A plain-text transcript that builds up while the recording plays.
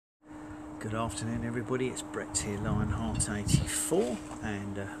Good afternoon everybody, it's Brett here, Lionheart84,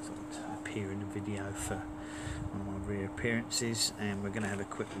 and I thought I'd appear in the video for one of my reappearances, and we're going to have a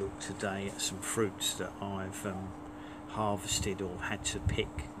quick look today at some fruits that I've harvested or had to pick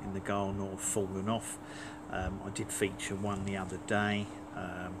in the garden or fallen off. I did feature one the other day,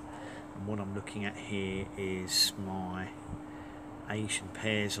 and what I'm looking at here is my Asian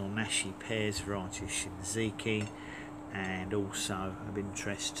pears or Nashi pears variety of Shinseiki, and also of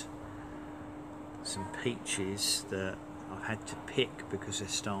interest some peaches that I've had to pick because they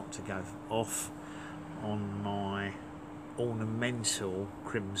start to go off on my ornamental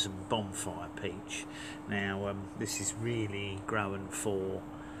Crimson Bonfire peach. Now this is really growing for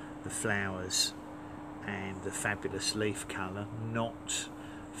the flowers and the fabulous leaf colour, not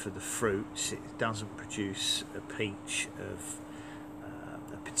for the fruits. It doesn't produce a peach of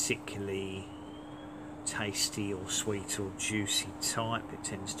a particularly tasty or sweet or juicy type. It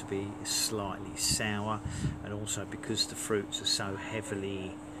tends to be slightly sour, and also because the fruits are so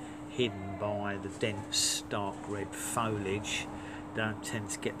heavily hidden by the dense dark red foliage, they don't tend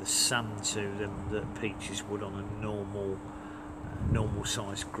to get the sun to them that peaches would on a normal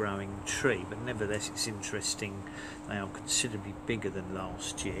sized growing tree. But nevertheless, it's interesting, they are considerably bigger than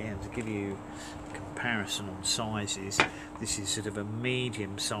last year. And to give you a comparison on sizes, this is sort of a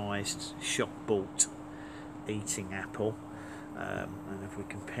medium sized shop bought eating apple, and if we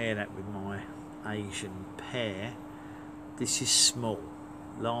compare that with my Asian pear, this is small.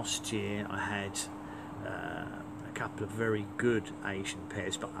 Last year I had a couple of very good Asian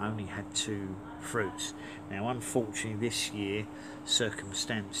pears, but I only had 2 fruits. Now unfortunately this year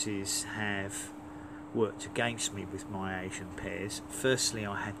circumstances have worked against me with my Asian pears. Firstly,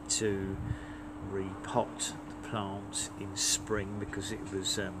 I had to repot the plant in spring because it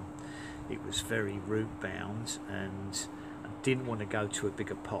was very root bound, and I didn't want to go to a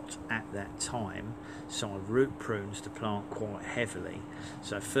bigger pot at that time, so I root pruned the plant quite heavily.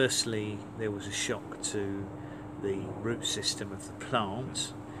 So firstly there was a shock to the root system of the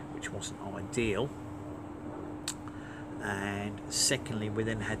plant, which wasn't ideal, and secondly we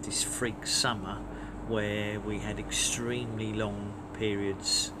then had this freak summer where we had extremely long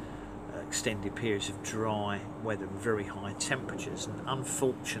periods, extended periods of dry weather and very high temperatures. And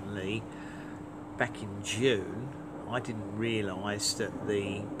unfortunately back in June I didn't realise that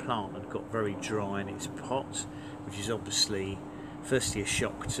the plant had got very dry in its pot, which is obviously firstly a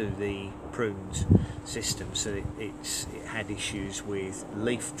shock to the pruned system, so it had issues with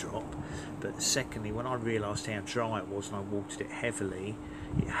leaf drop. But secondly, when I realised how dry it was and I watered it heavily,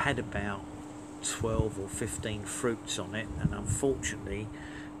 it had about 12 or 15 fruits on it, and unfortunately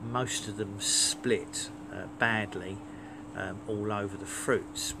most of them split badly all over the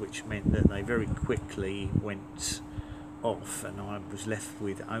fruits, which meant that they very quickly went off, and I was left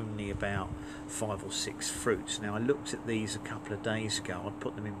with only about 5 or 6 fruits. Now I looked at these a couple of days ago. I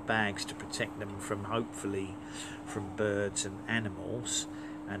put them in bags to protect them from, hopefully, from birds and animals,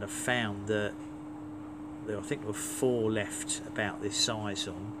 and I found that I think there were 4 left about this size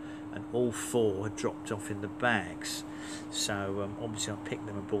on, and all 4 had dropped off in the bags. So obviously I picked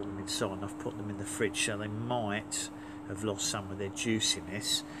them and brought them inside, and I've put them in the fridge, so they might have lost some of their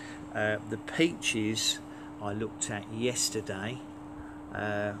juiciness. The peaches I looked at yesterday,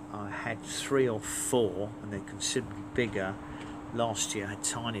 I had 3 or 4, and they're considerably bigger. Last year I had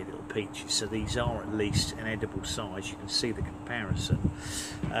tiny little peaches, so these are at least an edible size. You can see the comparison,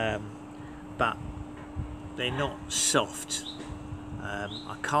 but they're not soft.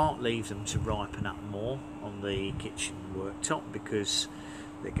 I can't leave them to ripen up more on the kitchen worktop because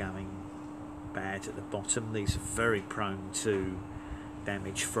they're going bad at the bottom. These are very prone to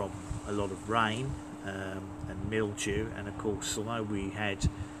damage from a lot of rain and mildew, and of course although we had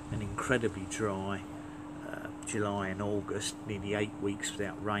an incredibly dry July and August, nearly 8 weeks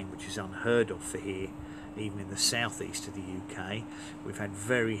without rain, which is unheard of for here, even in the southeast of the UK. We've had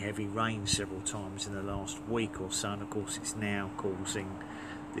very heavy rain several times in the last week or so, and of course it's now causing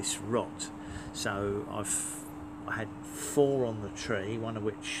this rot. So I had 4 on the tree, one of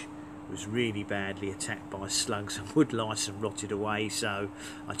which was really badly attacked by slugs and wood lice and rotted away, so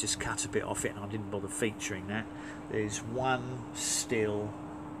I just cut a bit off it and I didn't bother featuring that. There's one still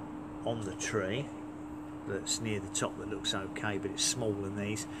on the tree that's near the top that looks okay, but it's smaller than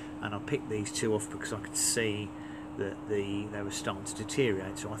these, and I picked these 2 off because I could see that they were starting to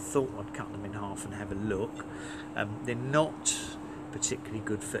deteriorate, so I thought I'd cut them in half and have a look. They're not particularly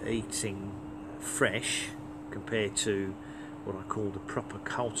good for eating fresh compared to what I call the proper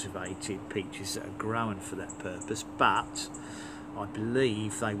cultivated peaches that are grown for that purpose, but I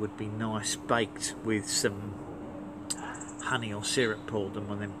believe they would be nice baked with some honey or syrup poured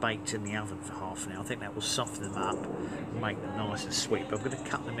them and then baked in the oven for half an hour. I think that will soften them up and make them nice and sweet. But I'm going to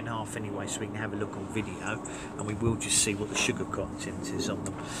cut them in half anyway so we can have a look on video, and we will just see what the sugar content is on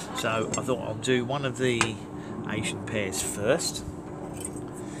them. So I thought I'll do one of the Asian pears first.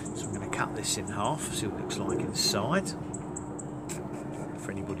 So I'm going to cut this in half, see what it looks like inside,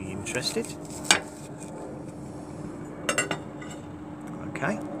 for anybody interested.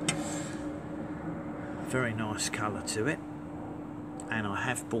 Okay. Very nice colour to it, and I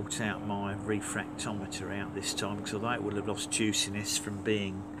have brought out my refractometer out this time, because although it will have lost juiciness from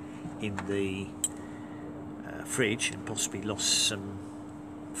being in the fridge and possibly lost some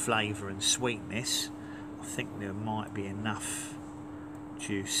flavour and sweetness, I think there might be enough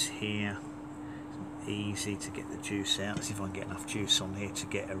juice here. It's easy to get the juice out. Let's see if I can get enough juice on here to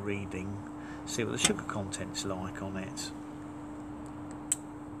get a reading, see what the sugar content's like on it.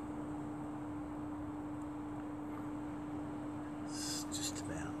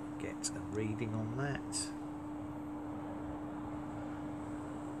 Get a reading on that.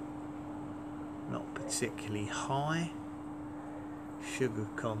 Not particularly high. Sugar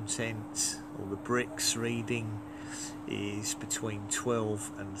content, or the bricks reading, is between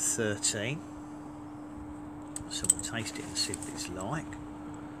 12 and 13. So we'll taste it and see what it's like.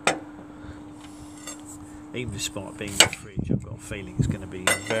 Even despite being in the fridge, I've got a feeling it's going to be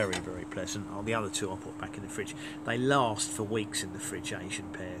very, very pleasant. Oh, the other two I'll put back in the fridge. They last for weeks in the fridge, Asian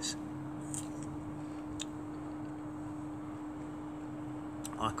pears.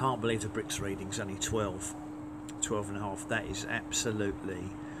 I can't believe the bricks reading's only 12 and a half. That is absolutely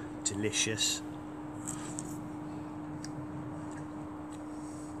delicious.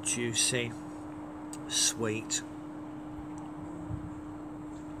 Juicy, sweet.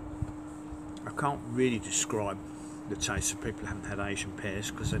 I can't really describe the taste of people who haven't had Asian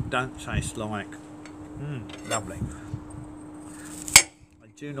pears, because they don't taste like lovely. They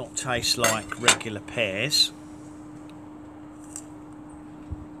do not taste like regular pears.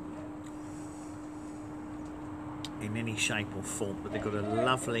 In any shape or form, but they've got a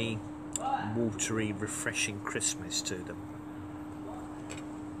lovely, watery, refreshing crispness to them.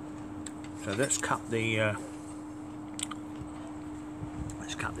 So let's cut the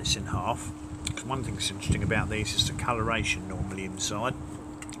let's cut this in half. Because one thing that's interesting about these is the coloration normally inside.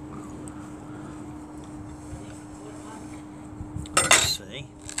 Let's see.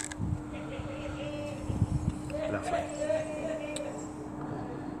 Lovely.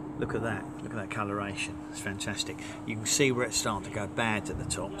 Look at that. Look at that coloration. It's fantastic. You can see where it's starting to go bad at the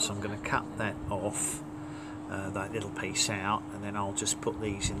top, so I'm going to cut that off, that little piece out, and then I'll just put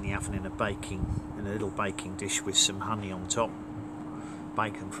these in the oven in a little baking dish with some honey on top.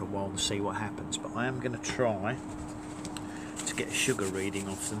 Bake them for a while and see what happens. But I am going to try to get a sugar reading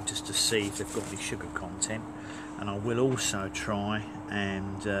off them, just to see if they've got any sugar content, and I will also try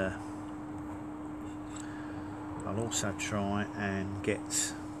and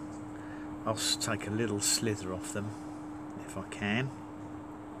get. I'll take a little slither off them if I can,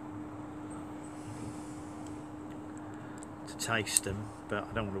 to taste them, but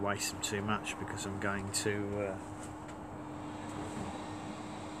I don't want to waste them too much, because I'm going to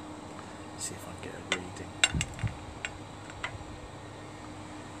see if I can get a reading.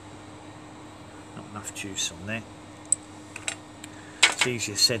 Not enough juice on there. It's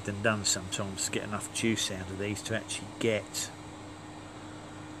easier said than done sometimes to get enough juice out of these to actually get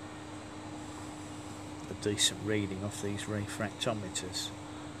a decent reading off these refractometers.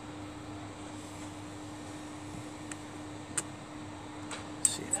 Let's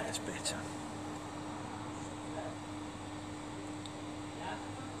see if that's better.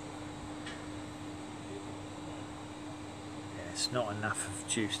 Yeah, it's not enough of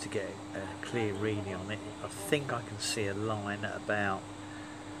juice to get a clear reading on it. I think I can see a line at about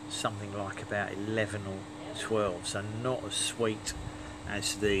something like about 11 or 12, so not as sweet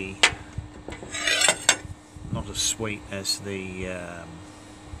as the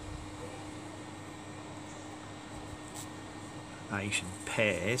Asian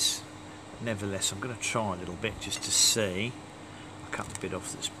pears. Nevertheless, I'm going to try a little bit just to see. I'll cut the bit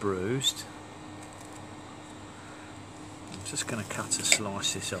off that's bruised. I'm just going to cut a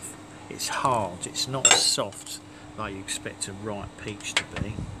slice this off. It's hard, it's not soft like you expect a ripe peach to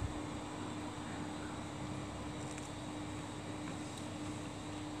be.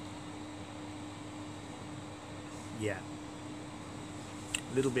 Yeah,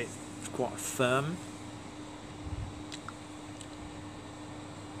 a little bit quite firm,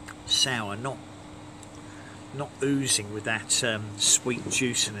 sour, not oozing with that sweet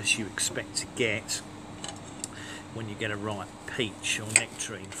juiciness you expect to get when you get a ripe peach or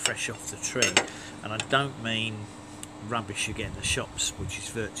nectarine fresh off the tree. And I don't mean rubbish you get in the shops, which is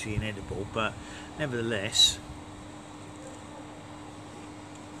virtually inedible, but nevertheless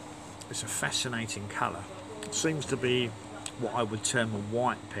it's a fascinating colour. It seems to be what I would term a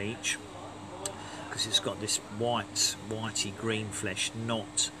white peach, because it's got this whitey green flesh,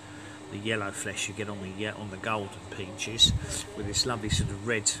 not the yellow flesh you get on the golden peaches, with this lovely sort of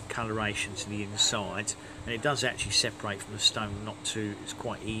red coloration to the inside, and it does actually separate from the stone. It's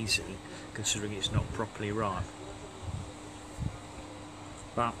quite easy considering it's not properly ripe,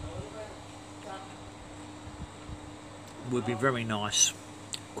 but would be very nice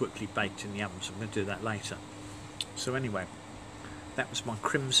quickly baked in the oven, so I'm going to do that later. So anyway, that was my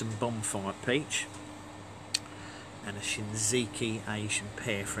Crimson Bonfire peach and a Shinseiki Asian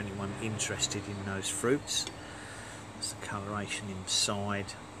pear for anyone interested in those fruits. That's the coloration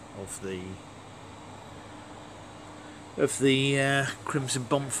inside of the Crimson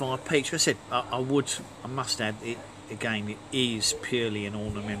Bonfire peach. I said I must add, it again, it is purely an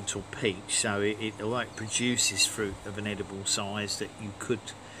ornamental peach, so although it produces fruit of an edible size that you could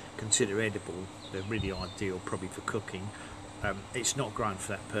consider edible, they're really ideal probably for cooking. It's not grown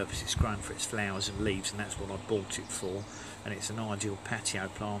for that purpose, it's grown for its flowers and leaves, and that's what I bought it for, and it's an ideal patio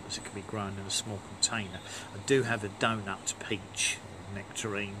plant as it can be grown in a small container. I do have a donut peach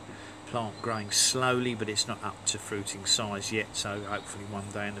nectarine plant growing slowly, but it's not up to fruiting size yet, so hopefully one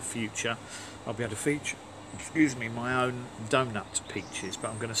day in the future I'll be able to feature my own donut peaches.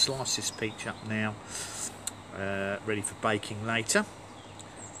 But I'm going to slice this peach up now, ready for baking later,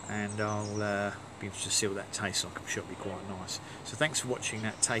 and I'll be interested to see what that tastes like. I'm sure it'll be quite nice. So thanks for watching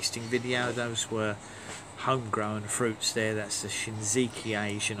that tasting video. Those were homegrown fruits there. That's the Shinseiki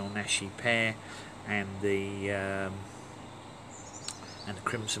Asian or Nashi pear, and the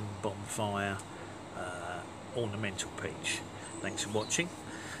Crimson Bonfire ornamental peach. Thanks for watching.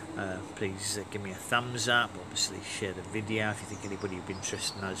 Please give me a thumbs up, obviously share the video if you think anybody would be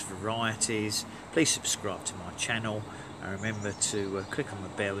interested in those varieties. Please subscribe to my channel, and remember to click on the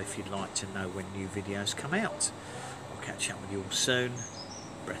bell if you'd like to know when new videos come out. I'll catch up with you all soon.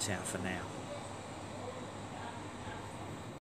 Brett out for now.